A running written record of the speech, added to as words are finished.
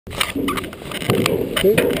On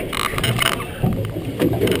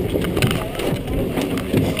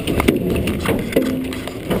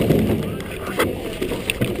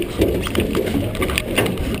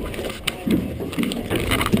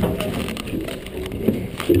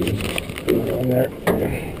there.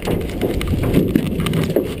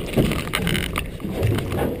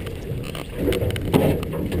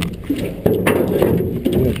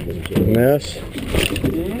 This is a mess.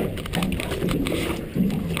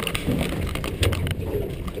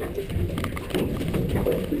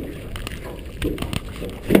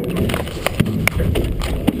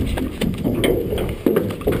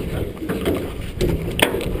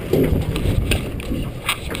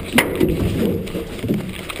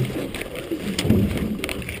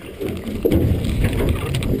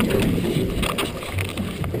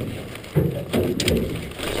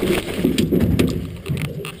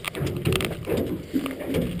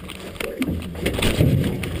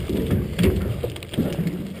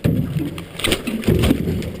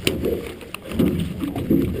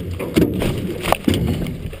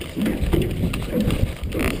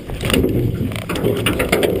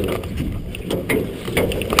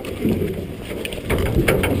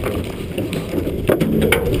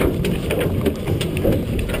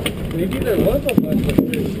 Maybe there was a bunch of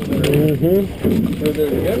fish there. Or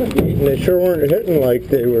there's gonna be. They sure weren't hitting like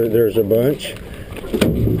there's a bunch.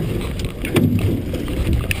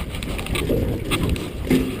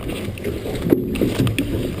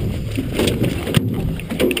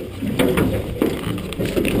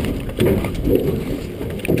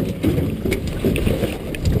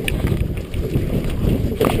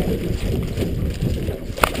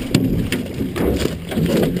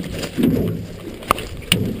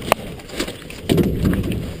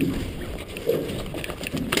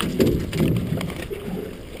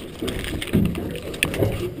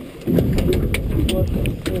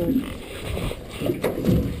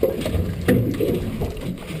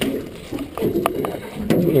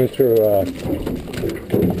 Went through,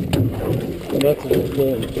 Nothing was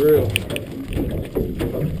going through.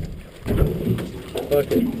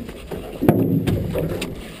 Fuck it.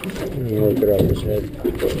 work it off his head.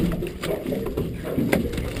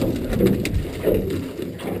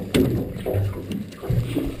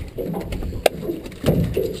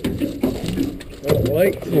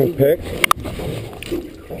 We'll pick.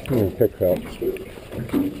 Pick helps.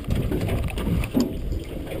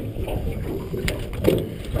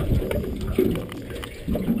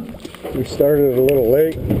 We started a little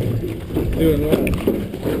late. Doing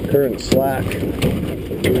what? Current slack.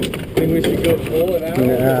 Think we should go pull it out?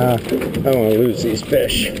 Nah, I don't want to lose these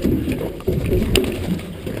fish.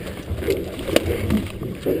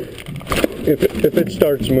 If it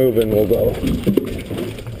starts moving, we'll go.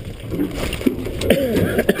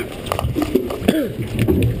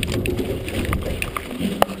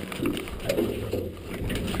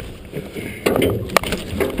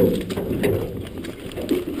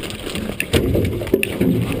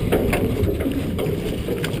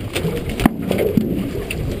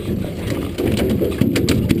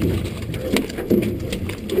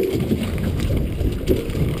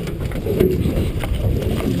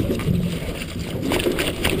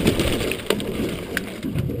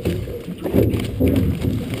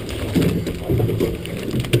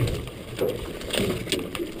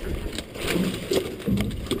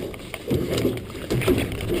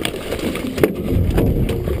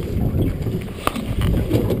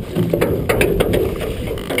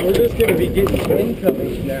 We're just going to be getting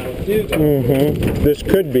incomings now, too. This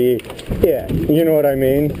could be, yeah, you know what I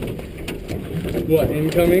mean? What,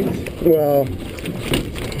 incomings? Well,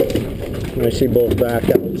 I see both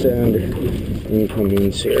backouts and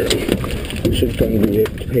incomings here. I should kind of be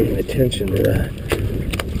paying attention to that.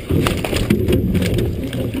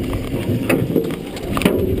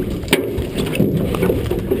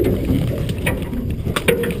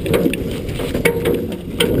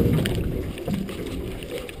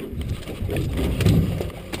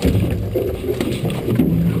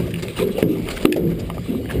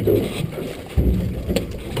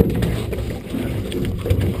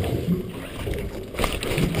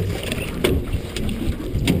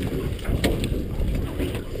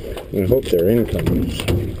 I hope they're incomings.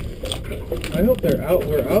 I hope they're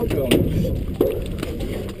outgoings.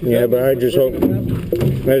 Yeah, but I just hope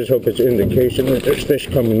it's an indication that there's fish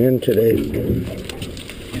coming in today.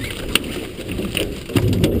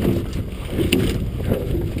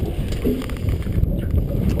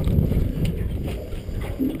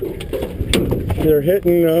 They're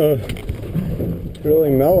hitting really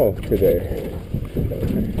mellow today.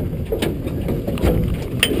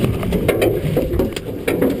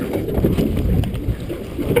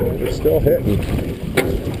 Still hitting.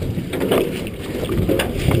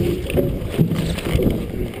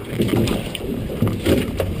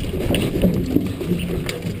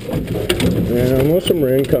 And almost some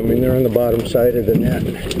rain coming there on the bottom side of the net.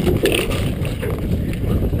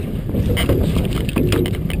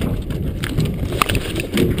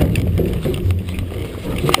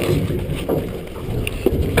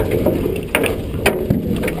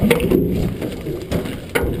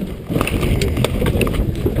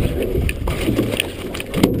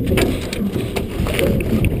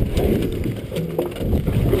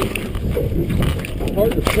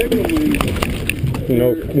 Hard to pick them when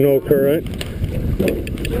No current.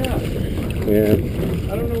 Yeah.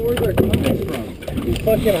 I don't know where they're coming from.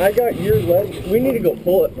 Fucking, I got your leg. We need to go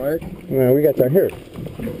pull it, Mark. No, we got that here.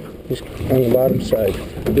 Just on the bottom side.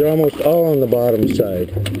 They're almost all on the bottom side.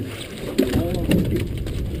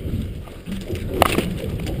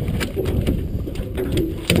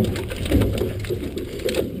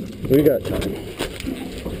 We got time.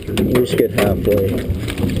 We just get halfway.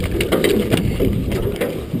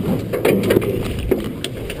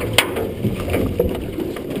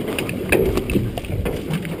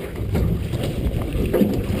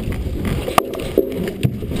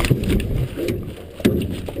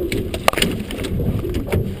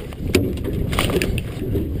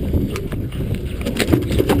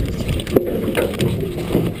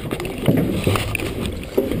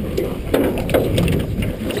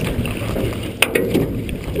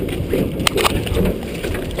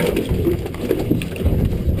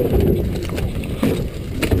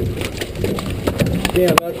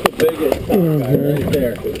 Yeah, that's the biggest sockeye right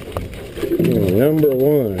there. Number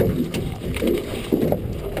one.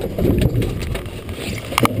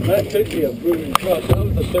 That could be a booming truck. That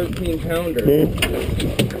was a 13-pounder.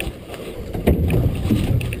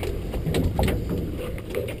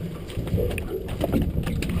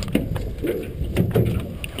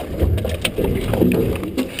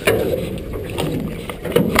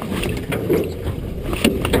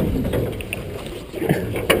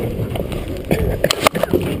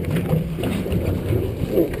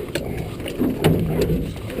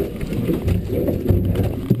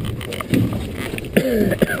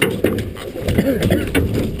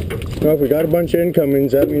 Well, if we got a bunch of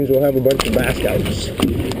incomings, that means we'll have a bunch of back outs.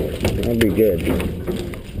 That'll be good.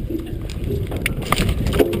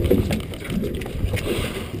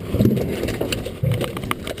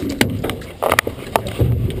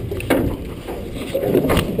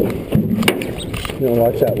 You know,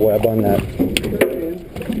 watch that web on that.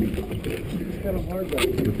 It's kind of hard though.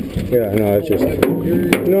 Yeah, no, it's just...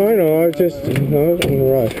 No, I know, I was just... No, I was in a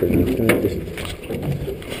rush or nothing.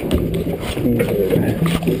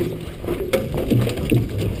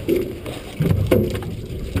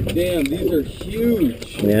 Damn, these are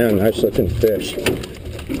huge. Yeah, nice looking fish.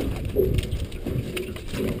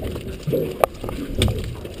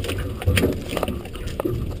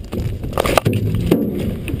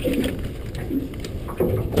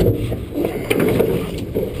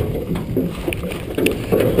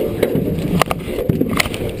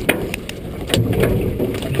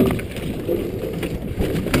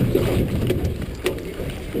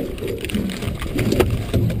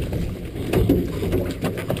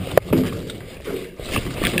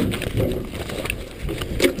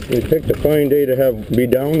 We picked a fine day to be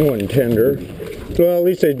down one tender. Well, at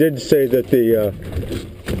least they did say that the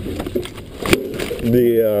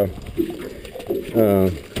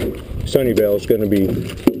Sunnyvale is going to be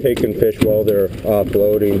taking fish while they're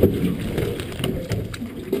offloading.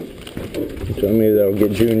 So maybe that'll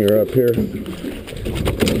get Junior up here.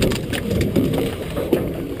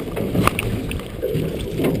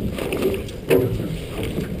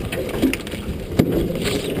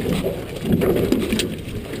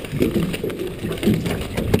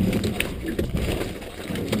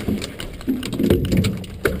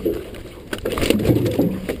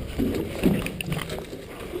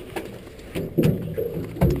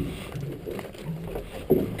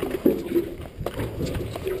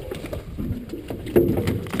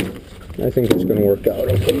 I think it's going to work out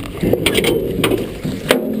okay.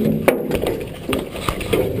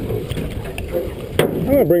 I'm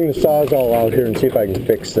going to bring the Sawzall out here and see if I can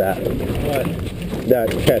fix that. What?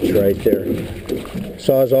 That catch right there.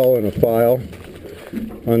 Sawzall in a file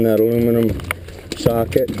on that aluminum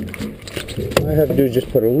socket. All I have to do is just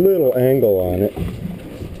put a little angle on it.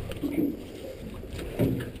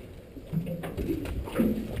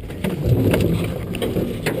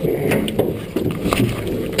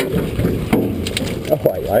 Oh,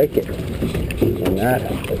 I like it when that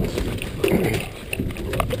happens.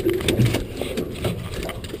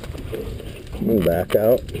 And back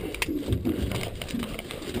out.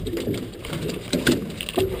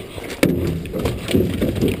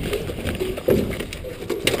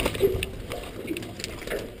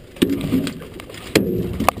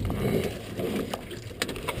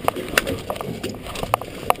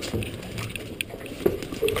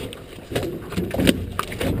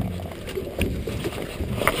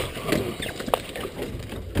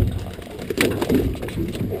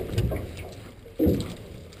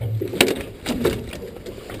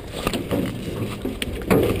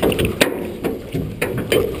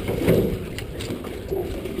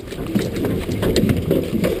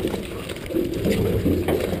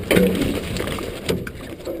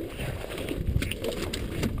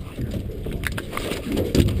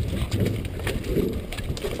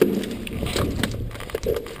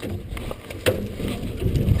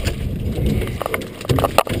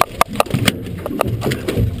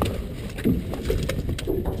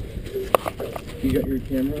 You got your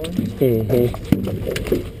camera on? Mm-hmm.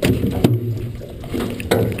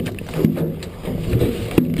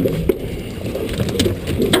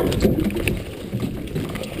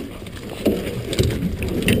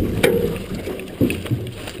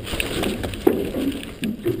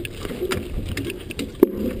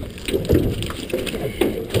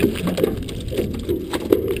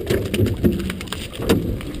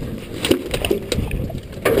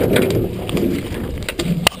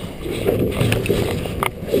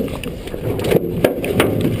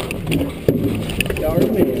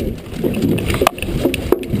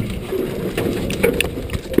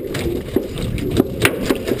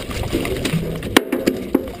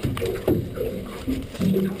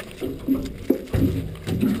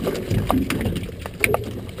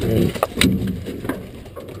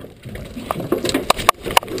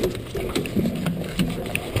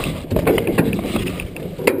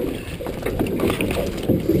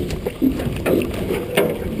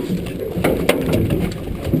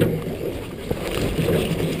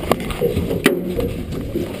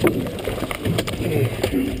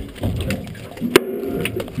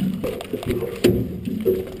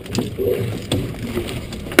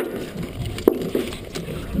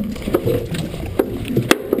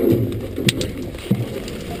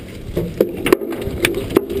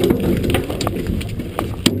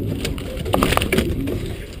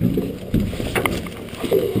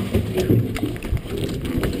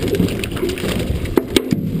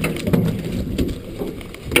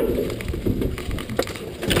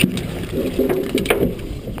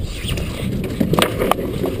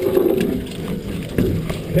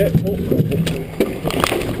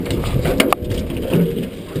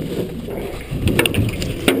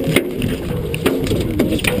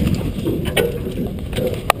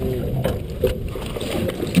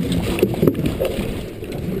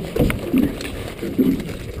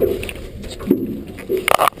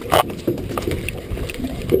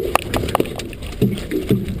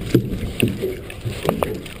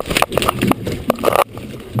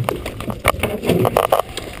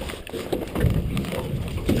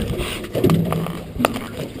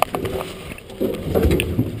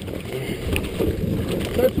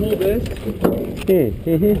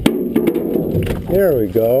 There we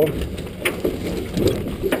go.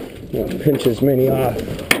 I'll pinch as many off.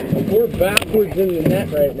 We're backwards in the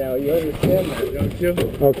net right now. You understand that, don't you?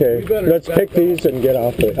 Okay, let's pick these and get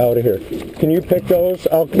out of here. Can you pick those?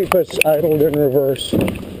 I'll keep us idled in reverse.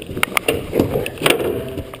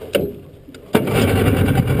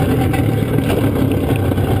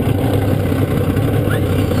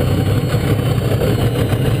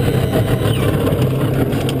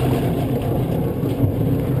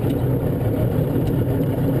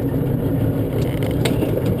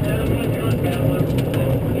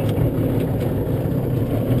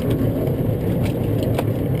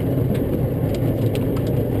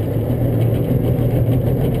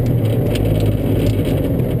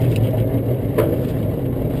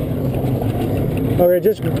 Okay,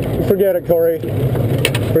 just forget it, Corey.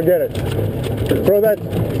 Forget it.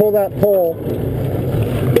 Pull that pole.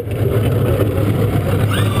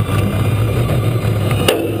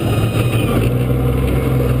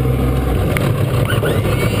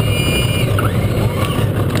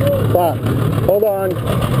 Stop. Hold on.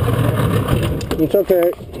 It's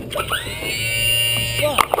okay.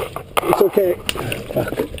 It's okay.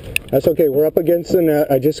 That's okay. We're up against the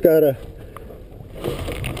net. I just gotta.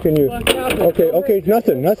 Can you? Okay,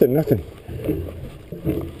 nothing.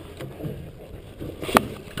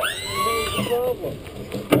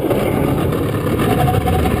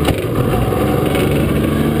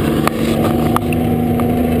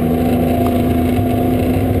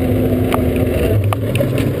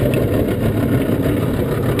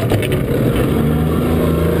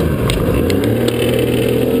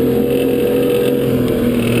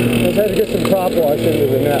 fish into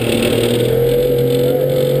the net.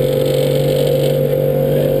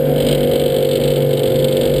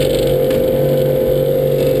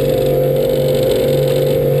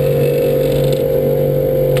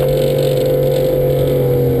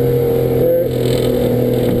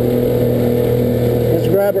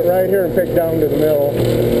 Grab it right here and pick down to the middle.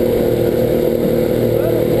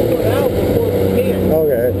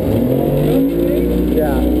 Okay.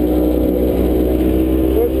 Yeah.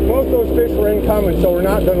 Most of those fish were incoming, so we're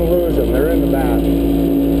not going to lose them. They're in the back.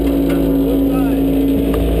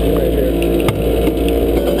 Right here.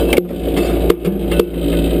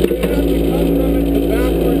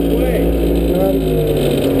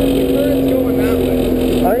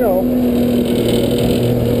 I know.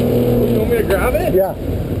 You want me to grab it? Yeah.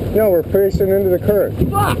 No, we're facing into the current.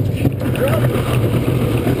 Fuck!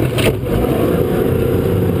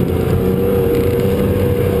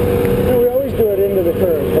 No, we always do it into the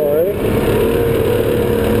current, Corey.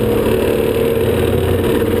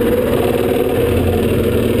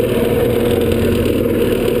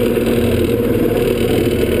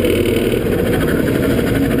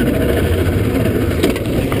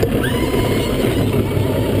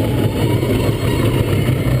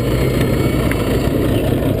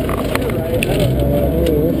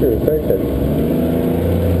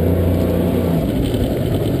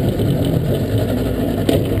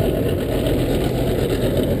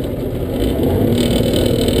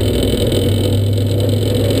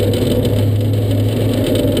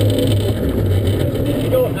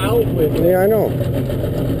 Yeah, I know.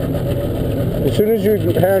 As soon as you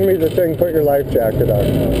hand me the thing, put your life jacket on.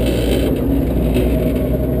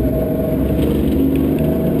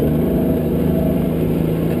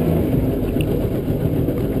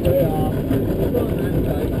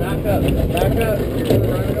 Back up.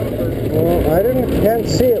 Well, I can't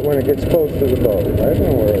see it when it gets close to the boat. I don't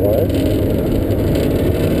know where it was.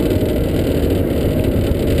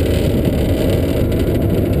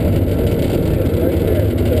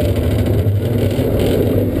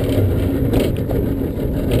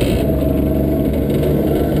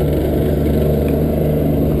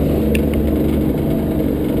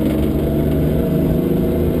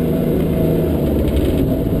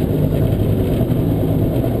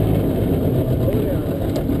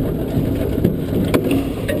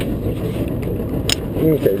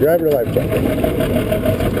 Okay, grab your life jacket.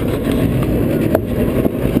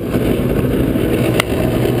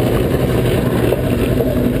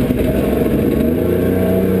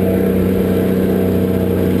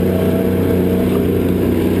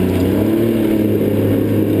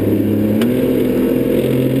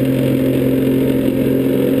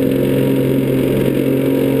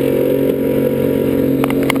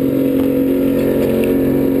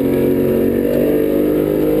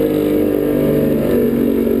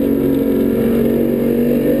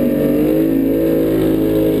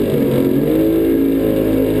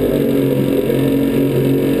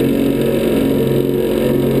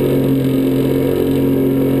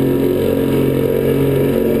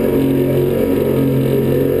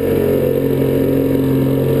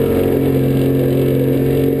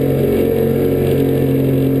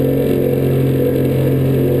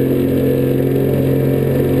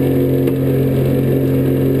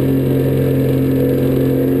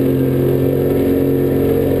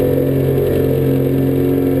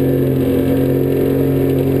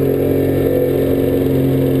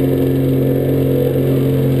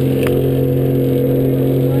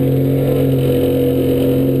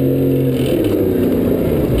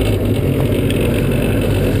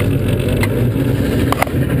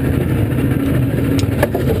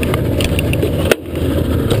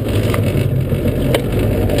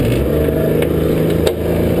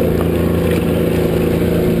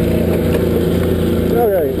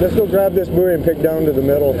 Let's go grab this buoy and pick down to the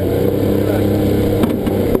middle.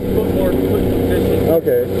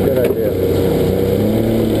 Okay, good idea.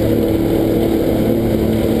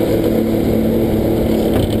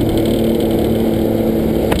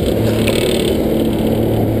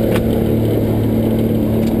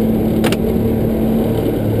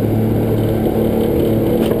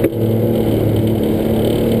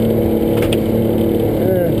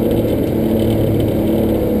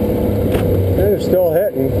 Still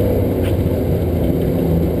hitting.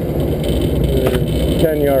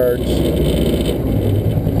 10 yards.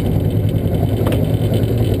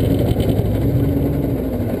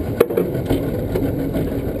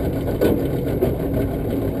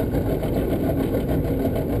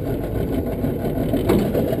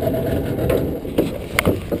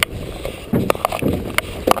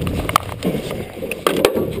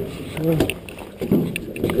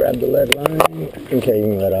 Grab the lead line. Okay, you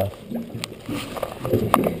can let off.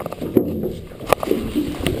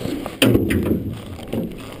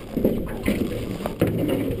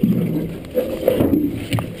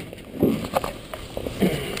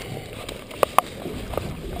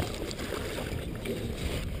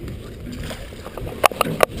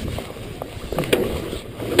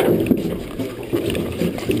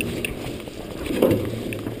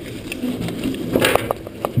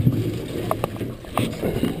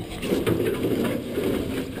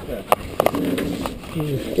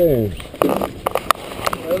 Okay. I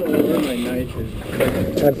don't know where my knife is.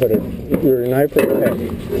 I put it. Your knife or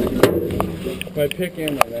pick? My pick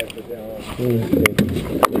and my knife are down. Okay.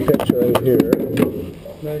 Pick's right here.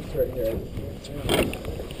 Knife's right here.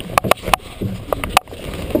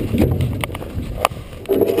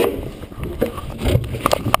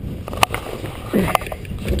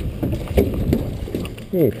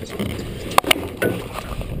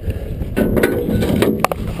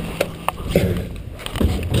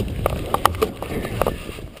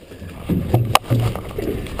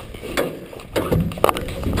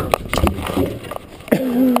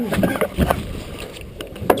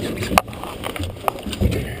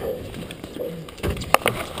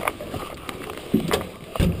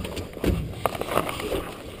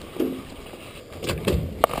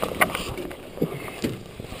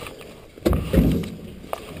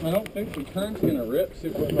 I don't think the current's gonna rip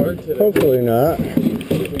super hard today. Hopefully not.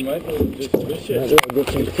 We might be able to just fish Might it. be able to get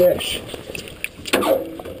some fish.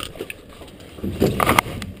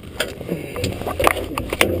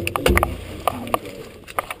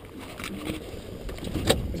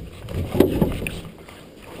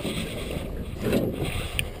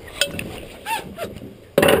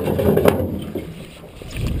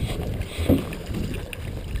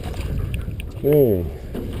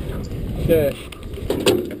 Okay.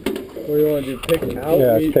 What do you want to do? Pick out?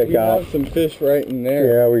 Yeah, let's pick we out. have some fish right in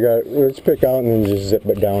there. Yeah, let's pick out and then just zip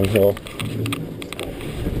it downhill.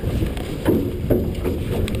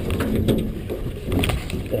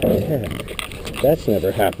 Heck, that's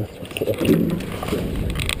never happened before.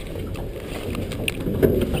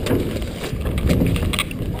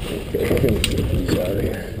 Sorry.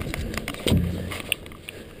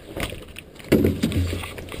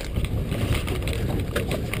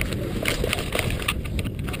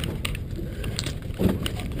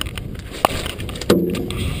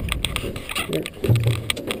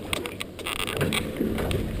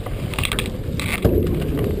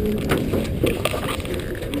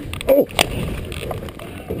 Oh!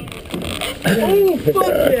 Oh,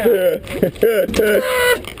 fuck yeah!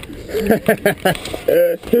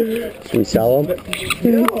 Should we sell them?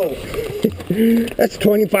 No! That's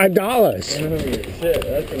 $25. Oh, shit,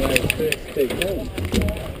 that's a nice fish to take home.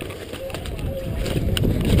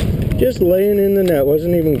 Just laying in the net,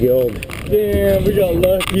 wasn't even gilled. Damn, we got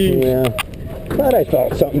lucky. Yeah. Thought I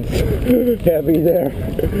felt something heavy there.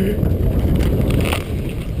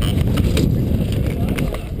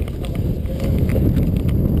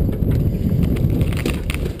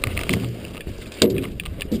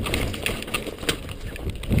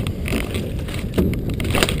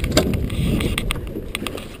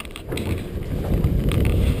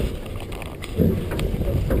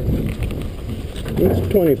 It's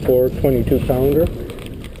 24, 22 pounder.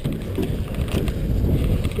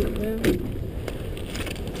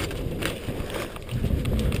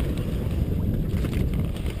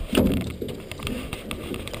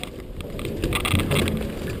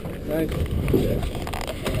 Nice.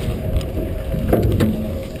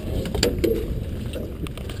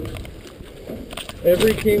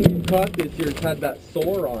 Every king we caught this year's had that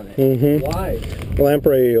sore on it. Mm-hmm. Why?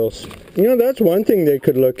 Lamprey eels. You know, that's one thing they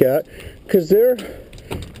could look at, because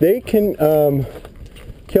they can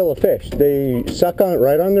kill a fish. They suck on it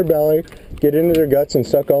right on their belly, get into their guts, and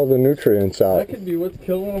suck all the nutrients out. That could be what's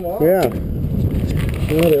killing them off. Yeah.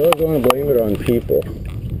 You know, they always want to blame it on people.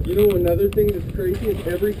 You know, another thing that's crazy is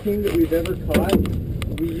every king that we've ever caught,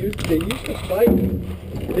 they used to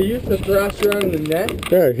fight. They used to thrash around in the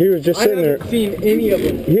net. Yeah, he was just I sitting there. haven't seen any of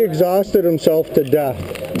them. He exhausted himself to death.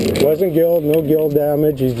 Wasn't gilled, no gill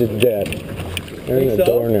damage, he's just dead. They're in the Think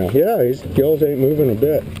so? door now. Yeah, his gills ain't moving a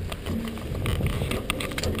bit.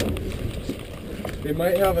 They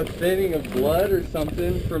might have a thinning of blood or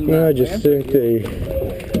something from No, that. I just think they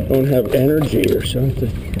don't have energy or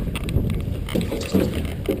something.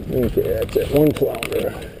 Okay, that's it. One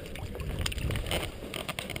flounder.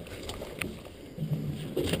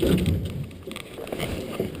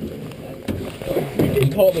 We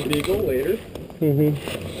can call the beagle later. Mm-hmm.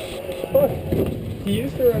 Look, he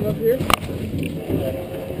used to run up here.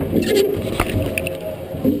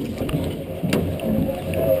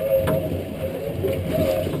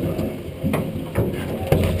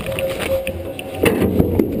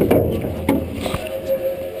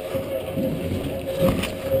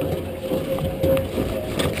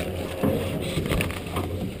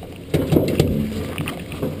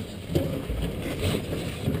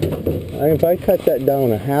 If I cut that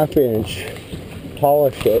down a 1/2 inch,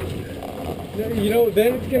 polish it. You know,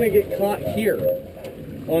 then it's gonna get caught here.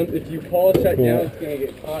 If you polish that down, it's gonna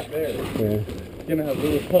get caught there. Yeah. It's gonna have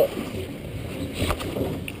little hooks.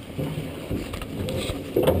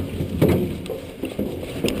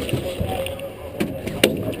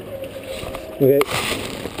 Okay.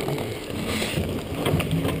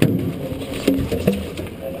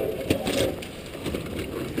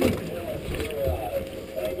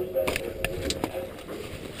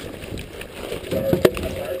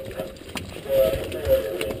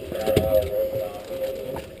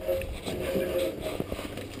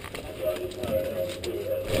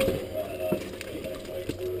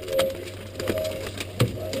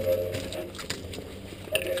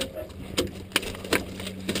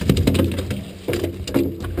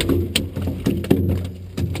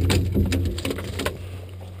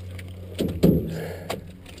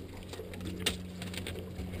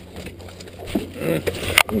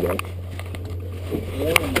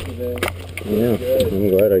 Yeah, I'm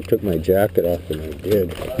glad I took my jacket off when I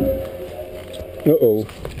did. Uh-oh.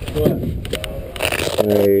 What?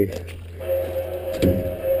 My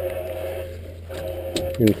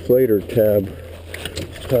inflator tab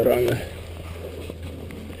cut on the...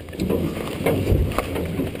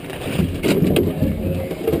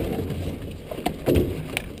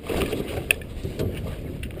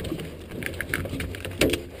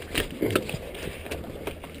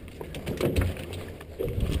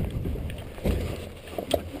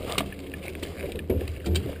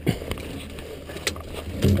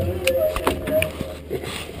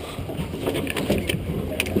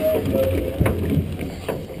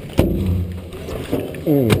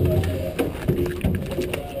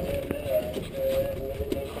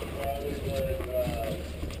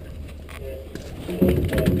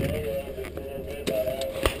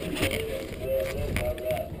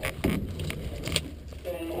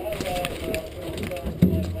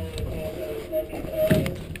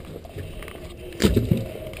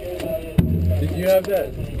 Did you have that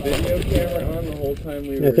video camera on the whole time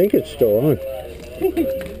we were... I think it's still on.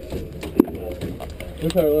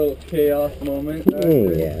 With our little chaos moment.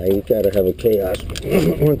 Yeah, you gotta have a chaos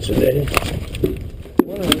once a day.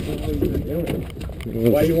 What was you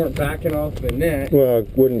doing? Why you weren't backing off the net? Well, I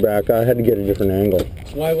wouldn't back. I had to get a different angle.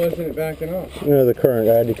 Why wasn't it backing off? You know, the current,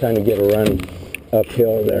 I had to kind of get a run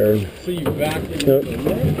uphill there. So you backed into the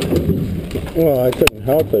net? Well, I couldn't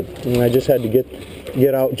help it. And I just had to get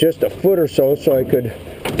out just a foot or so I could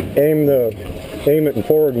aim it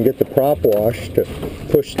forward and get the prop wash to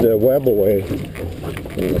push the web away from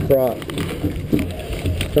the prop.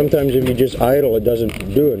 Sometimes if you just idle, it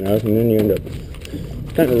doesn't do enough, and then you end up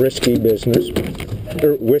kind of risky business,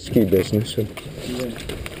 or whiskey business. So.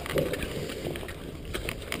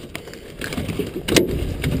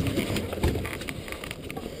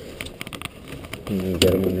 And then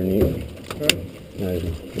get them underneath.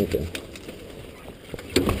 Okay.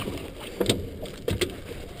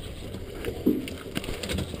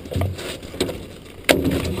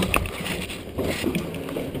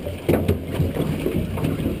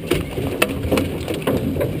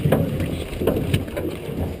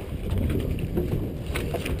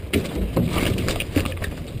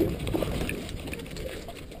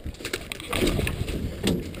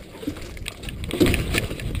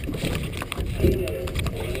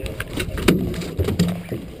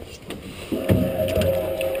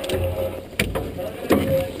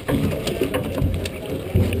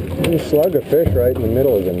 You slug a fish right in the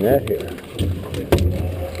middle of the net here.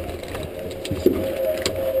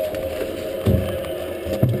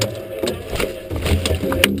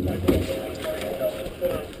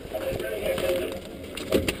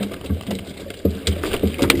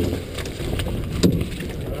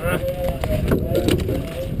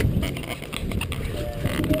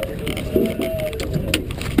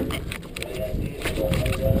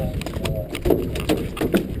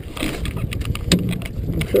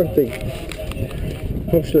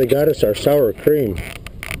 Hopefully they got us our sour cream.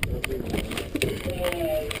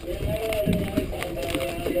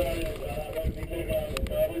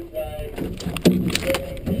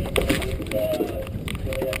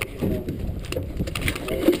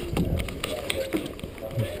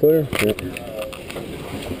 Clear? Yep.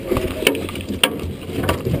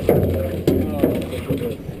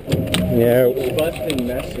 Yeah. It's busting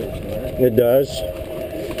meshes, right? It does.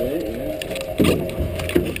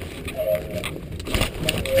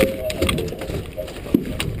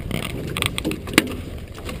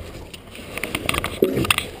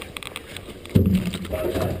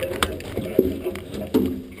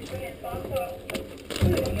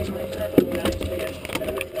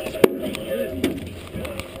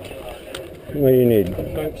 What do you need?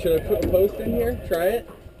 Should I put a post in here? Try it?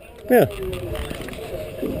 Yeah.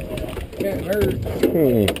 Can't hurt.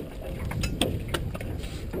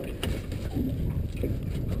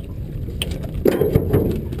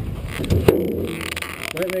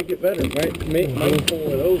 Might make it better. Might pull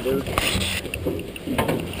it over.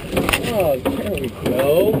 Oh, there we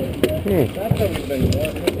go. That's how we've been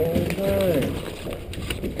wanting it the whole time.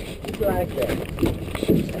 Try that.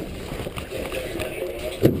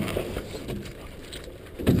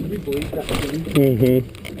 Can you believe that thing?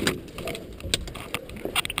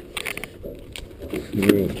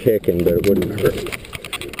 Kicking, but it wouldn't hurt.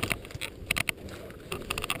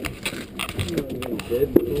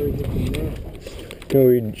 What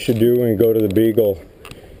we should do when we go to the Beagle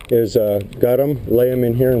is gut them, lay them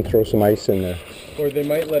in here, and throw some ice in there. Or they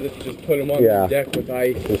might let us just put them on the deck with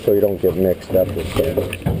ice. Just so you don't get mixed up with stuff.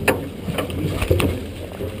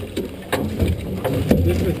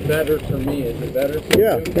 This is better for me. Is it better for you?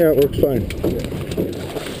 Yeah, it works fine.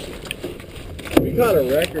 We got a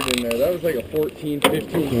record in there. That was like a 14,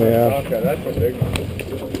 15 sockeye. That's a big one.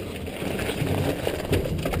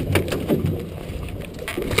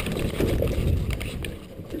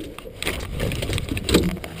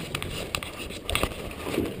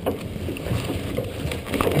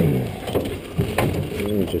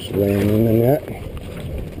 And just laying in the net.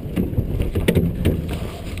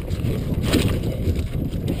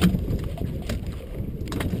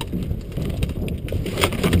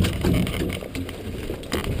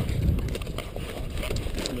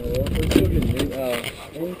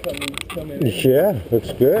 Yeah,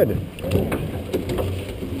 looks good.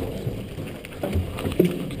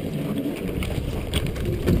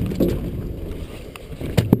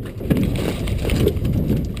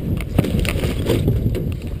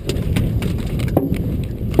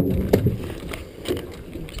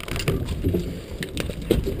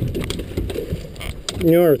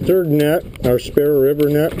 You know, our third net, our spare river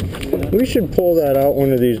net, we should pull that out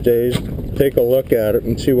one of these days, take a look at it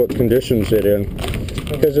and see what conditions it's in.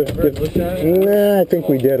 Because I think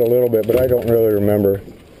we did a little bit, but I don't really remember.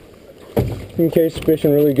 In case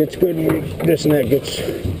fishing really gets good and this net gets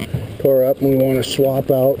tore up and we want to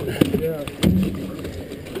swap out. Yeah.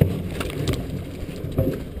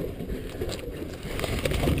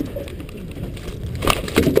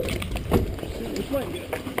 This might be a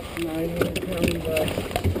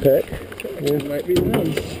 900-pound Peck. It might be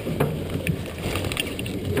nice.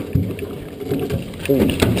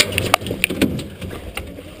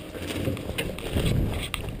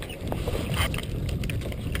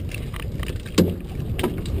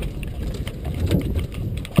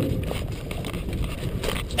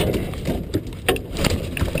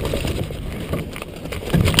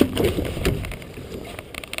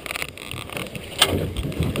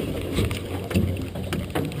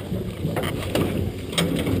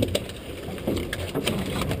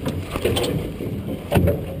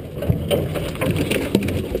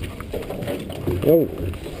 Oh.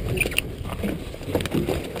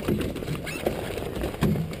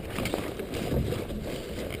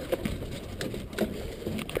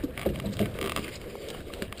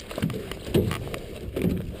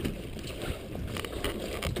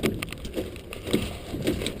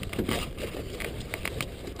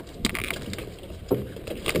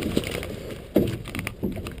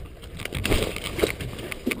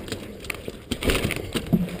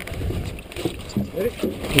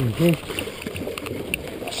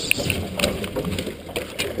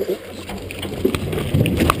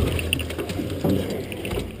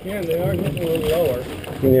 Yeah, they are getting a little lower.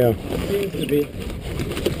 Yeah. Seems to be.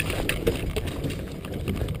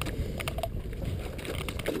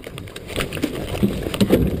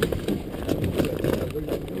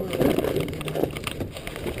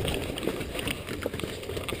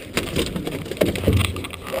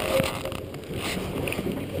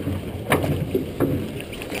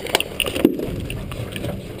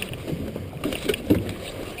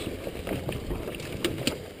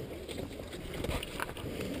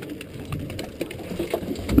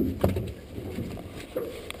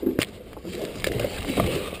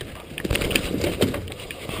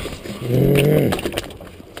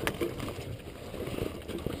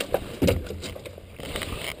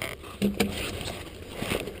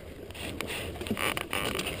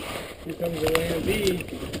 Here comes the land B.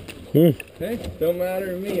 Hey, don't matter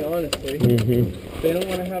to me, honestly. They don't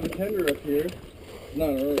want to have a tender up here. Not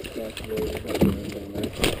our responsibility.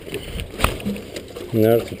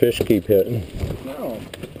 Now the fish keep hitting. No.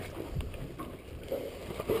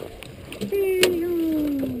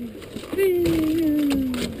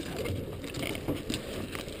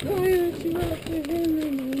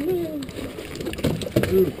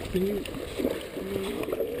 Dude, can you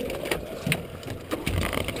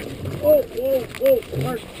whoa,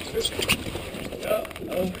 Mark.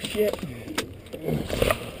 Oh, shit.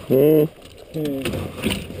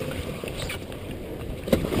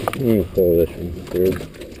 Let me pull this one through.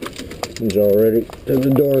 He's already to the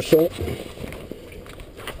dorsal.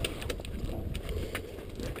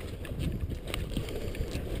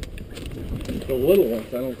 The little ones,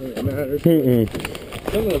 I don't think it matters.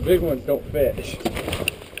 Some of the big ones don't fish.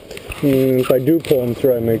 If I do pull them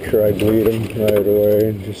through, I make sure I bleed them right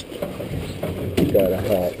away. Just gotta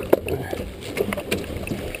help.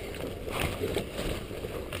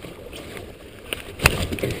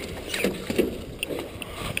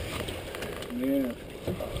 Yeah.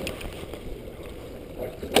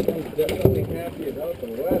 I'm definitely happy about the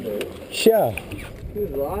weather. Yeah. This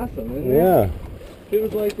is awesome, isn't it? Yeah. If it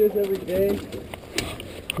was like this every day.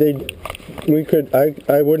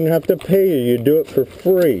 I wouldn't have to pay you. You'd do it for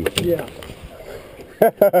free. Yeah.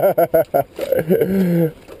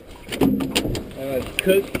 And I'd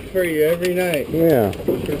cook for you every night. Yeah.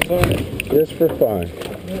 For fun. Just for fun.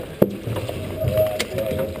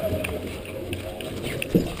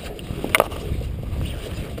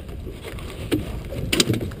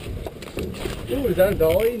 Ooh, is that a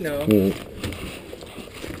dolly? No.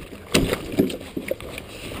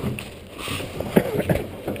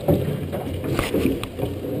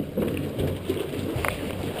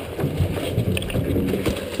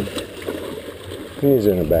 He's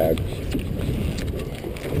in a bag.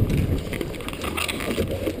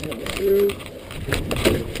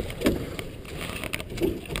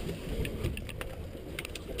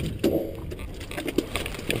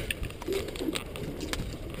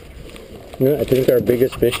 Yeah, I think our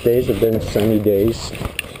biggest fish days have been sunny days.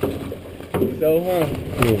 So, huh?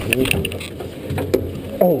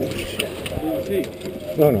 Oh, shit. Who's he?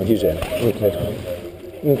 Oh, no, he's in. Okay.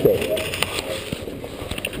 Okay. Okay.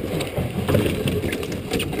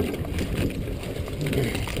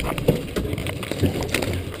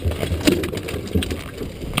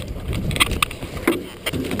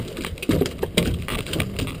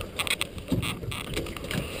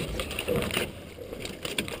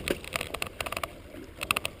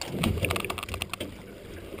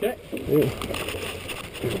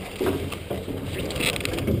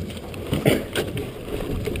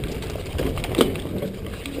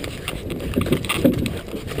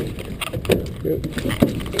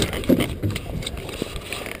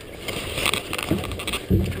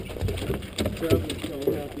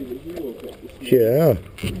 Yeah.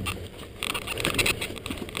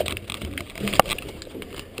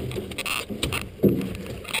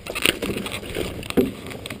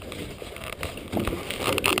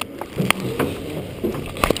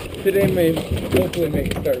 Today may hopefully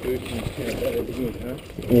make start boosting peanut butter to eat, huh?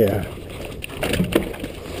 Yeah.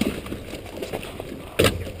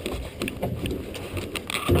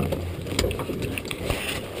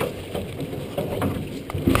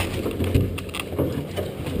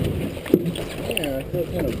 Yeah, I feel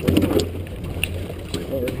kind of bored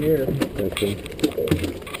over here. Okay.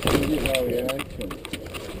 I'm getting all the action.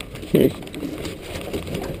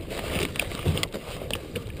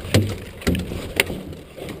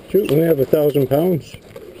 Shoot, we have 1,000 pounds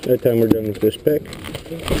by the time we're done with this pick.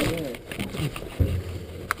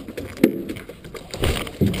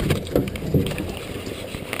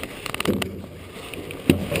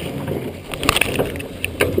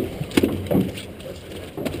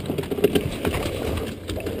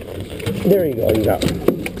 There you go, you got one.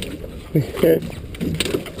 Okay.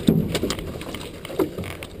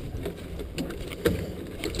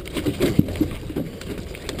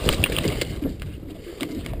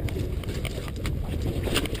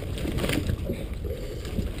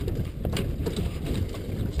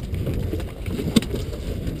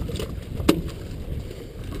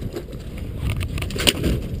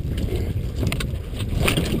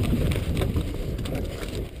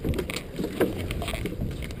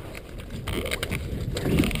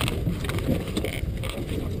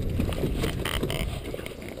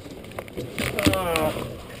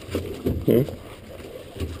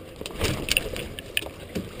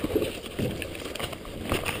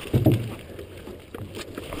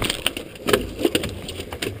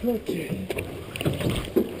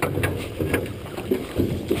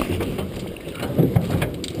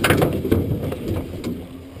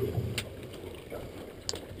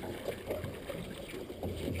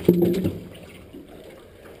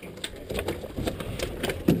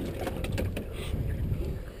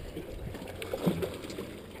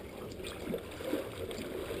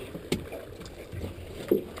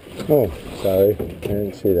 Oh, sorry. I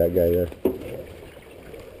didn't see that guy there.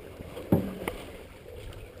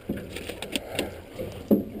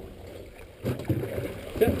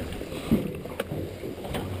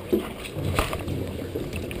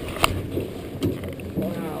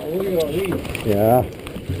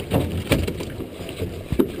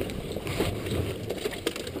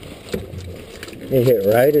 They hit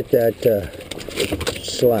right at that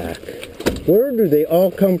slack. Where do they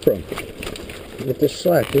all come from? With the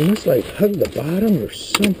slack, they must like hug the bottom or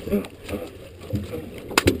something.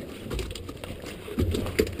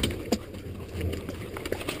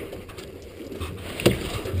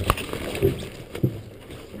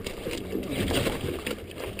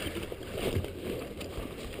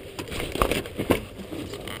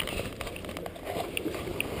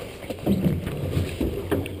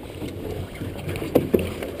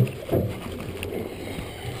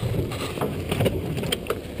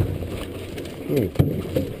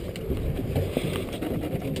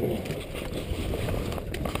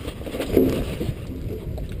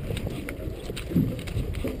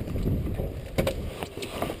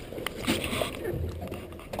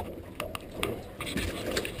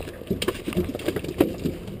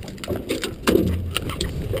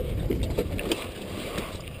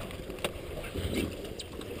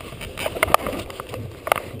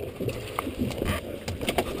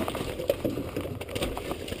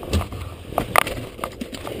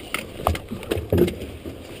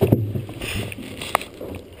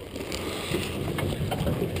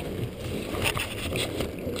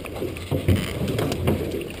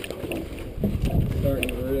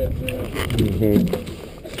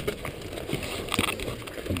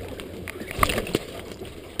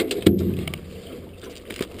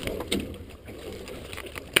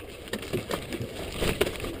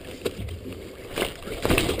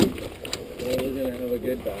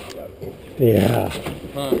 Yeah.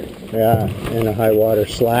 Huh. Yeah, and a high water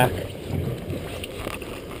slack.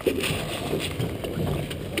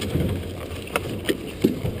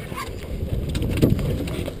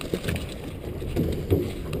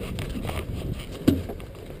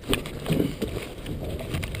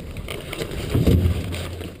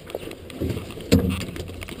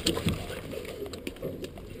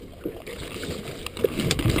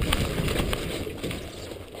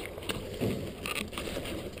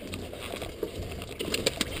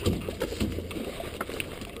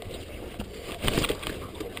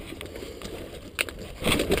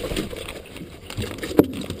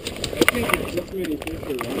 Many fish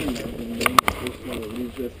are running there, and they just want to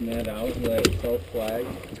leave this net out and let it self-flag.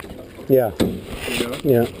 Yeah. You know?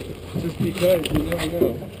 Yeah. Just because you never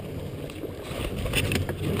know.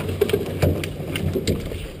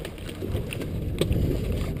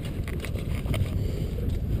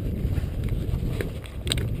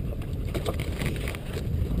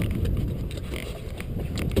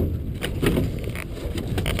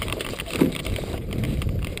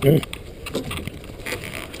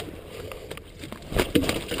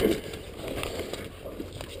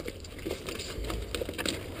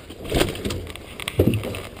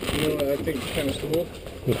 I think it's kind of cool.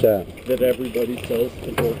 What's that? That everybody sells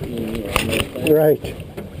to both me and you on that thing. Right.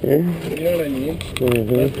 You know what I mean?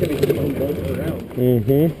 Mm-hmm. That's going to keep them both around.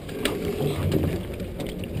 Mm-hmm.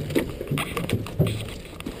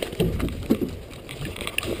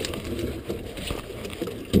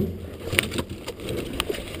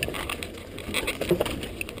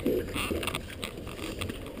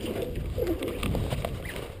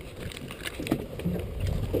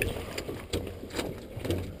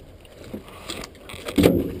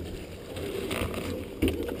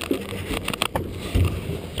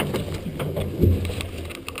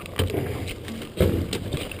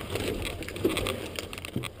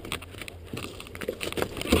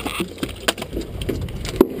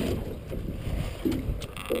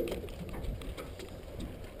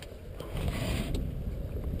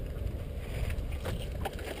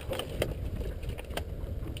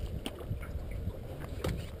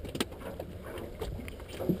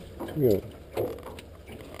 Yeah.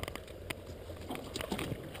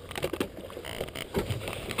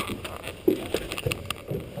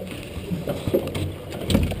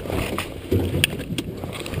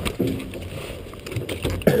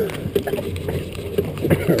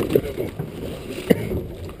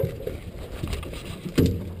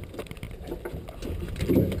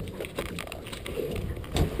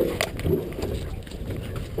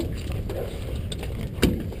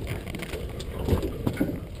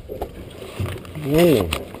 Yeah.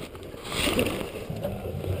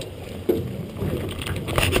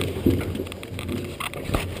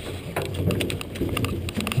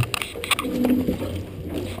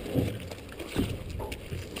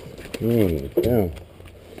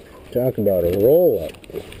 Talk about a roll-up.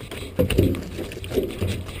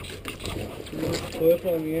 Clip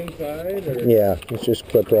on the inside, or? Yeah, let's just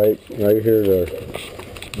clip right here to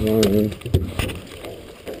line.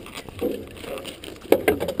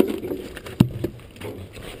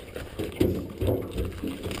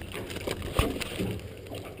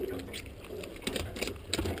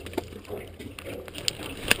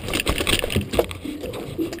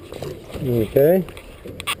 Okay.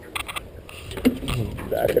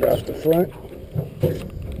 Back it off the front.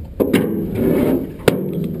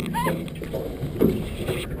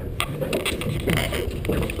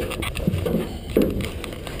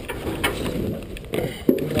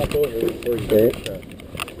 Hop over before you Okay. get that.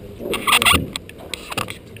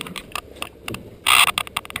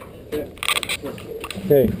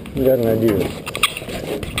 Hey, you got an idea.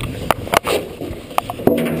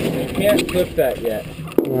 You can't flip that yet.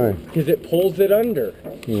 Why? Because it pulls it under.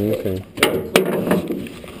 Okay.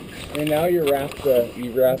 And now you wrap the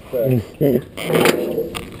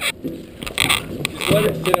just let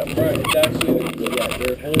it sit up front. It's actually, yeah,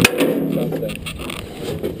 they're holding something.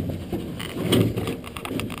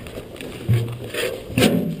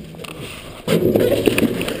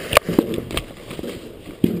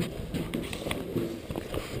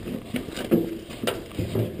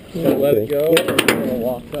 So let it go, and we're going to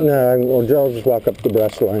walk up. No, I'll just walk up the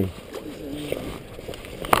breast line.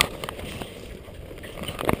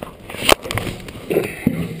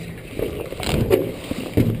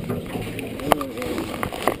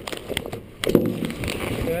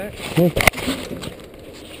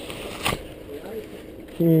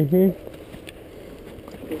 Mm-hmm.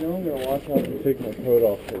 You know, I'm going to watch out and take my coat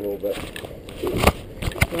off for a little bit.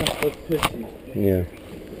 Oh, that's pissy. Yeah.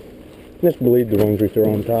 Just bleed the ones we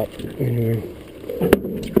throw on top. Anyway.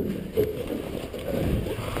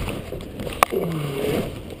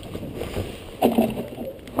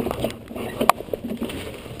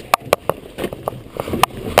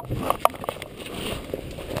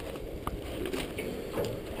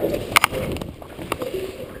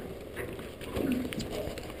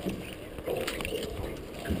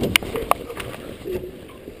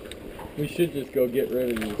 We should just go get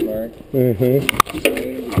rid of these, Mark. Mm-hmm.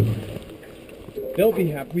 They'll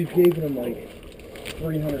be happy. We've given them like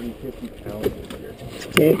 350 pounds this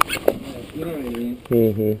year. You know what I mean?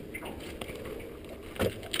 Mm-hmm.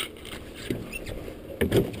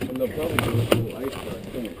 And they'll probably do a little ice for us,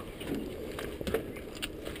 too.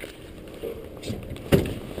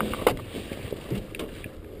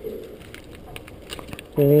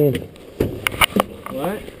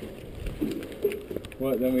 What?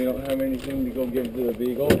 What, then we don't have anything to go give to the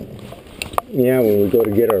beagle? Yeah, when we go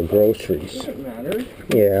to get our groceries. Doesn't matter.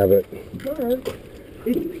 Yeah, but Mark,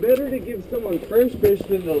 it's better to give someone French fish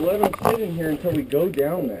than to let them sit in here until we go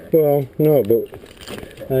down there. well, no, but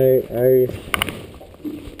I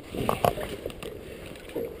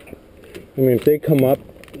mean, if they come up,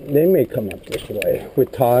 they may come up this way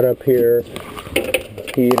with Todd up here,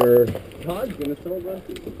 Peter. Todd's gonna throw the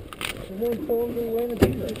land of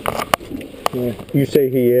beaver. Yeah. You say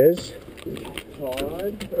he is?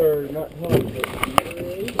 Todd, or not Todd, but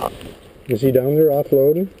Peter. Is he down there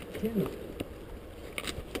offloading? Yeah.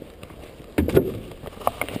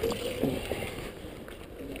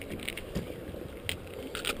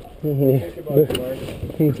 Think about it, Mark.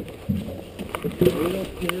 They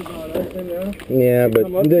don't care about us enough. Yeah,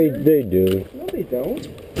 Come up but here? they do. No, they don't.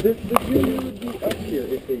 The junior would be up here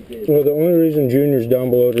if they did. Well, the only reason Junior's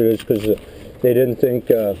down below it is because they didn't think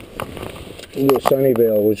the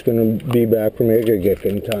Sunnyvale was going to be back from Igagik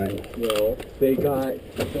in time. No, they got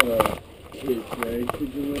kids, right, to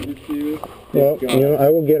deliver to. Well, you know, I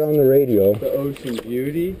will get on the radio. The Ocean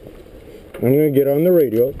Beauty. I'm going to get on the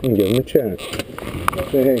radio and give him a chance.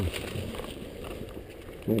 Say, hey,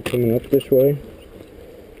 you coming up this way?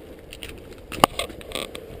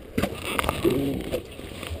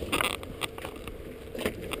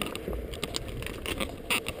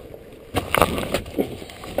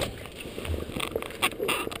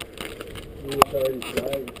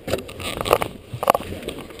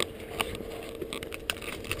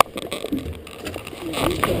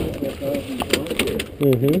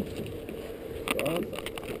 Mm-hmm.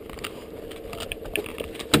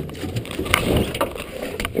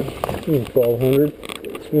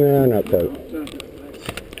 1,200? Nah, not quite.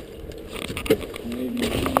 Maybe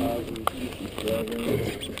 1,057,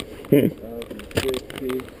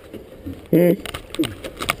 1,050.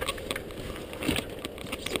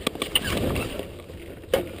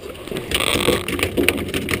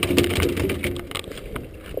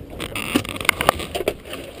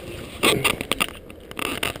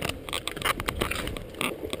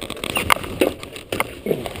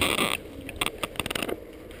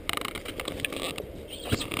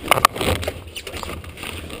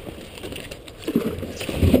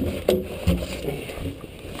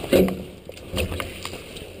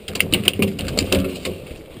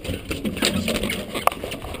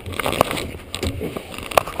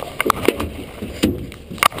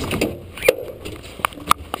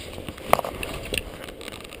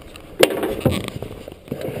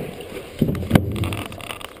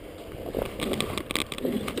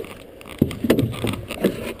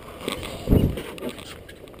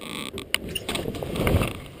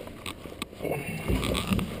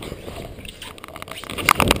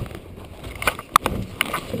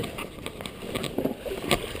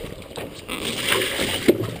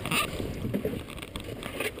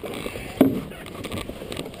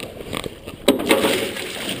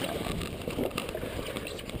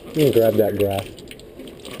 You can grab that grass.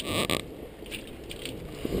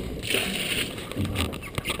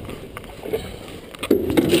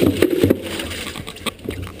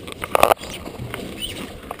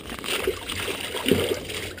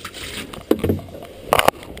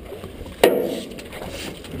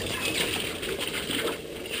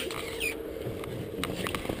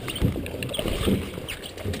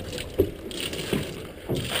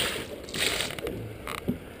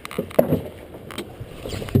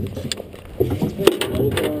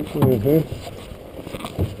 Mm-hmm.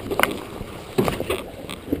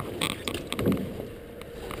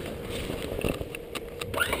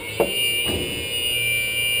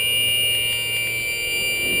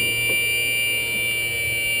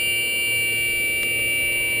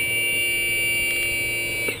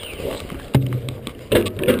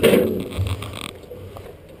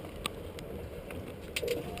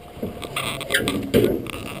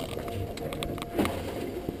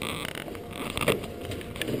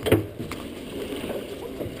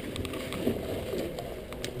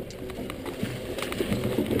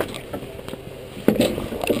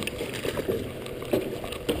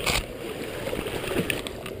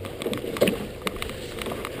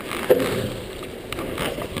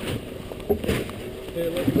 Here,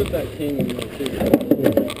 let's put that king in there too.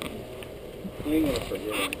 You ain't gonna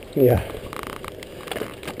forget him. Yeah.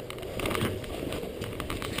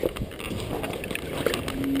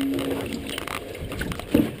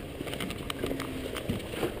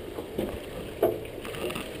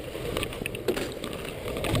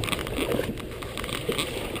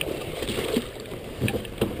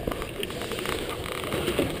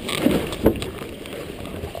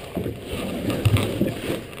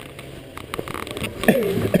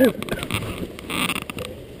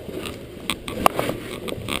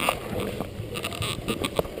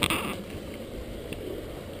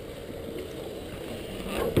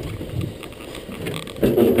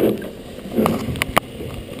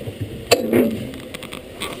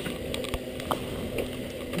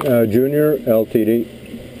 Junior LTD.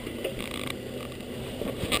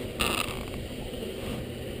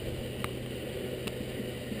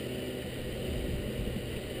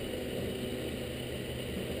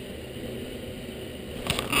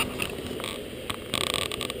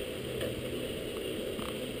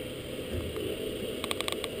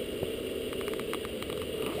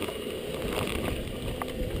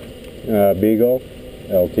 Beagle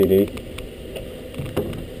LTD.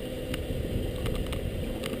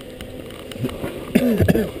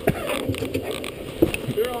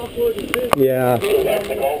 They're all floating fish. Yeah.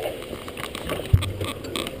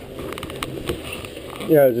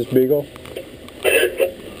 Yeah, is this Beagle?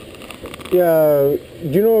 Yeah, do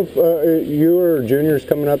you know if you or Junior's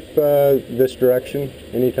coming up this direction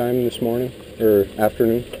anytime this morning or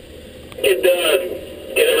afternoon? Get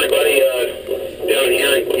everybody down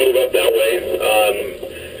here and move up that way.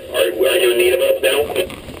 Are you in need of us now?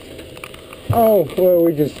 Oh, well,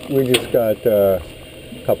 we just got a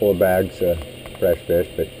couple of bags of fresh fish,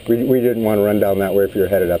 but we didn't want to run down that way if you're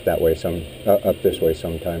headed up that way up this way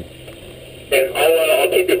sometime. Okay, I'll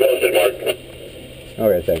keep you posted, Mark.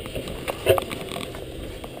 Okay, thanks.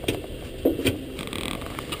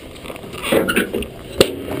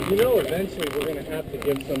 You know, eventually we're gonna have to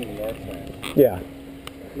give some to Northland. Yeah.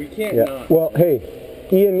 We can't Yeah. not. Well, hey,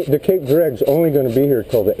 Ian, the Cape Greg's only going to be here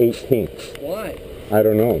till the 18th. Why? I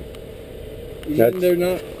don't know. You mean they're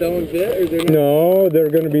not throwing fit, or they're not? No, they're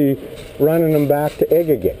going to be running them back to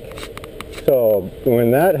Egagik. So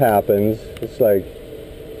when that happens, it's like,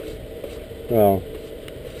 well,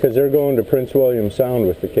 because they're going to Prince William Sound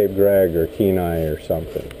with the Cape Greg or Kenai or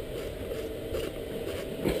something.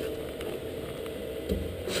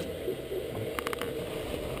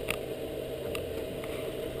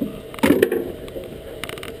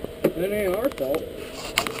 That ain't our fault.